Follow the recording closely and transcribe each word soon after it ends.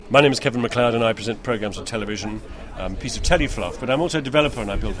My name is Kevin MacLeod and I present programmes on television, a piece of telefluff, but I'm also a developer and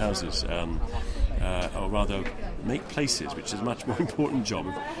I build houses, or rather make places, which is a much more important job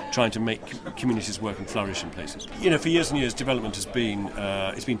of trying to make communities work and flourish in places. You know, for years and years development has been,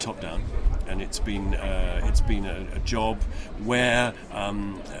 it's been top down, and it's been a job where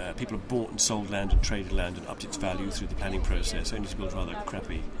people have bought and sold land and traded land and upped its value through the planning process, only to build rather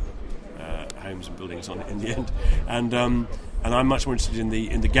crappy homes and buildings on it in the end. And I'm much more interested in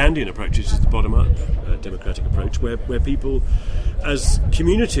the Gandhian approach, which is the bottom-up democratic approach, where people, as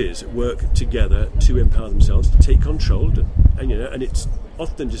communities, work together to empower themselves, to take control, and it's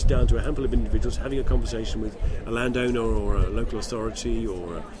often just down to a handful of individuals having a conversation with a landowner or a local authority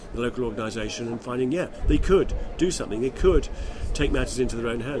or a local organisation and finding, they could do something, they could take matters into their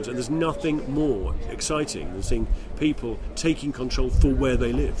own hands. And there's nothing more exciting than seeing people taking control for where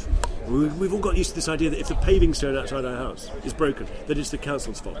they live. We've all got used to this idea that if the paving stone outside our house is broken, that it's the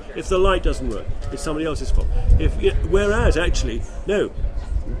council's fault. If the light doesn't work, it's somebody else's fault. Whereas, actually, no.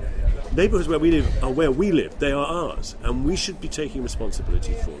 Neighbourhoods where we live are where we live. They are ours, and we should be taking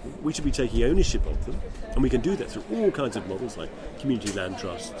responsibility for them. We should be taking ownership of them, and we can do that through all kinds of models like community land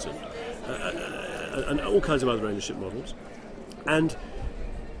trusts and all kinds of other ownership models. And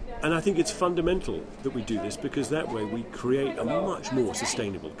I think it's fundamental that we do this, because that way we create a much more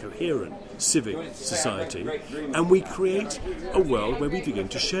sustainable, coherent civic society, and we create a world where we begin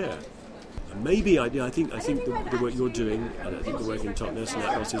to share. And maybe I think the work you're doing, and I think the work in Totnes and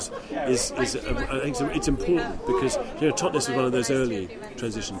Atmos is I think it's important, because Totnes was one of those early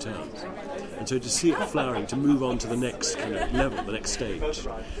transition towns. And so to see it flowering, to move on to the next kind of level, the next stage of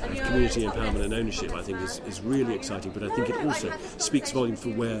community empowerment and ownership, I think is really exciting. But I think it also speaks volume for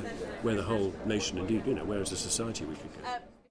where the whole nation, indeed, where as a society we could go.